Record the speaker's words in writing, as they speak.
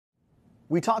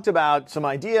We talked about some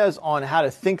ideas on how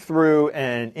to think through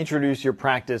and introduce your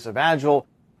practice of Agile.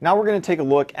 Now we're going to take a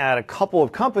look at a couple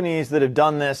of companies that have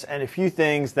done this and a few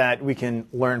things that we can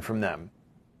learn from them.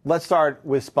 Let's start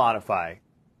with Spotify.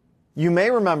 You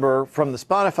may remember from the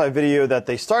Spotify video that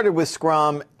they started with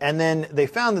Scrum and then they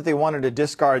found that they wanted to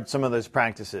discard some of those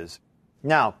practices.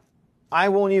 Now, I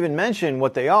won't even mention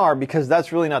what they are because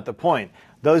that's really not the point.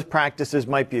 Those practices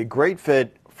might be a great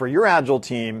fit for your Agile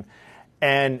team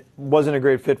and wasn't a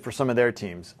great fit for some of their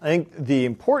teams. I think the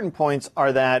important points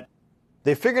are that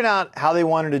they figured out how they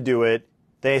wanted to do it,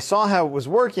 they saw how it was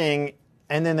working,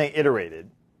 and then they iterated.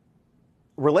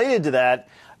 Related to that,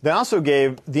 they also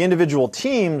gave the individual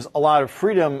teams a lot of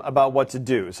freedom about what to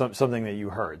do, something that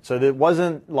you heard. So it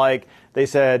wasn't like they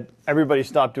said, everybody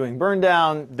stop doing burn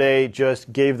down, they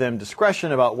just gave them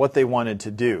discretion about what they wanted to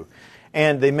do.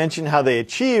 And they mentioned how they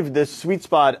achieved this sweet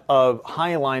spot of high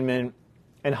alignment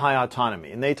and high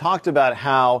autonomy. And they talked about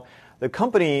how the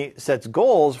company sets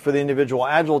goals for the individual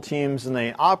Agile teams and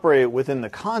they operate within the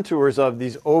contours of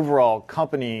these overall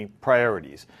company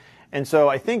priorities. And so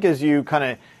I think as you kind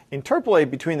of interpolate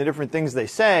between the different things they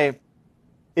say,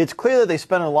 it's clear that they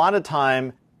spend a lot of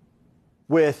time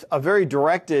with a very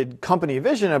directed company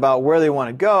vision about where they want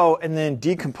to go and then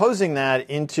decomposing that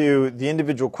into the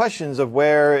individual questions of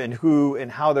where and who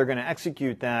and how they're going to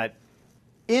execute that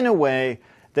in a way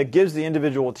that gives the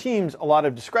individual teams a lot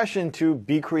of discretion to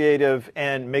be creative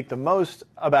and make the most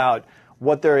about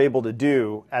what they're able to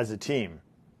do as a team.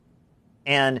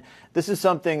 And this is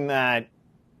something that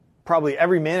probably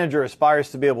every manager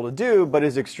aspires to be able to do, but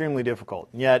is extremely difficult.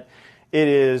 And yet, it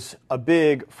is a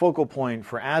big focal point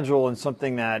for Agile and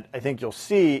something that I think you'll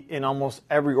see in almost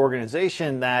every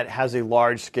organization that has a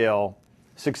large-scale,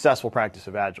 successful practice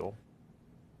of Agile.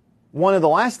 One of the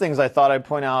last things I thought I'd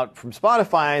point out from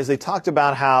Spotify is they talked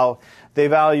about how they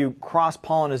value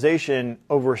cross-pollination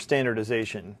over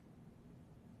standardization.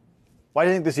 Why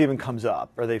do you think this even comes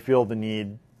up, or they feel the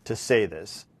need to say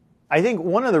this? I think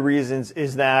one of the reasons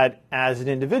is that as an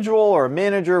individual or a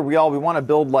manager, we want to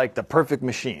build like the perfect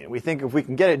machine. We think if we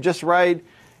can get it just right,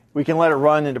 we can let it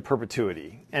run into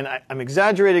perpetuity. And I'm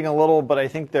exaggerating a little, but I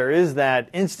think there is that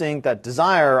instinct, that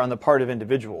desire on the part of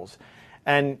individuals.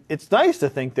 And it's nice to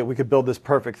think that we could build this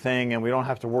perfect thing and we don't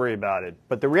have to worry about it.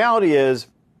 But the reality is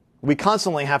we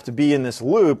constantly have to be in this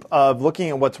loop of looking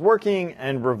at what's working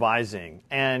and revising.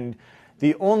 And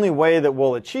the only way that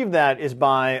we'll achieve that is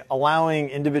by allowing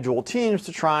individual teams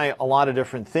to try a lot of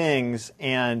different things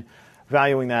and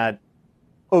valuing that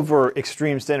over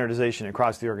extreme standardization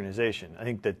across the organization. I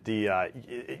think that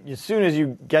as soon as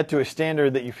you get to a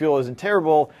standard that you feel isn't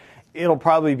terrible, it'll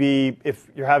probably be, if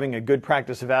you're having a good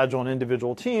practice of Agile in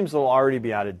individual teams, it'll already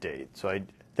be out of date. So I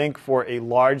think for a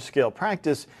large-scale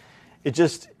practice, it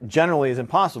just generally is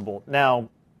impossible. Now,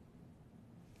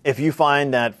 if you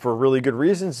find that for really good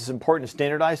reasons it's important to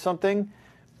standardize something,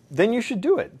 then you should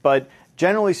do it. But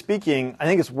generally speaking, I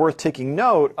think it's worth taking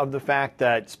note of the fact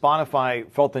that Spotify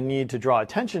felt the need to draw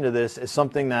attention to this as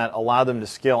something that allowed them to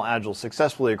scale Agile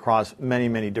successfully across many,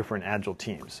 many different Agile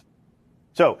teams.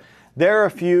 So there are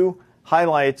a few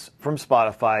highlights from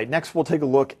Spotify. Next, we'll take a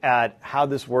look at how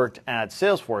this worked at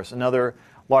Salesforce, another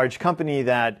large company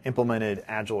that implemented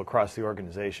Agile across the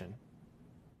organization.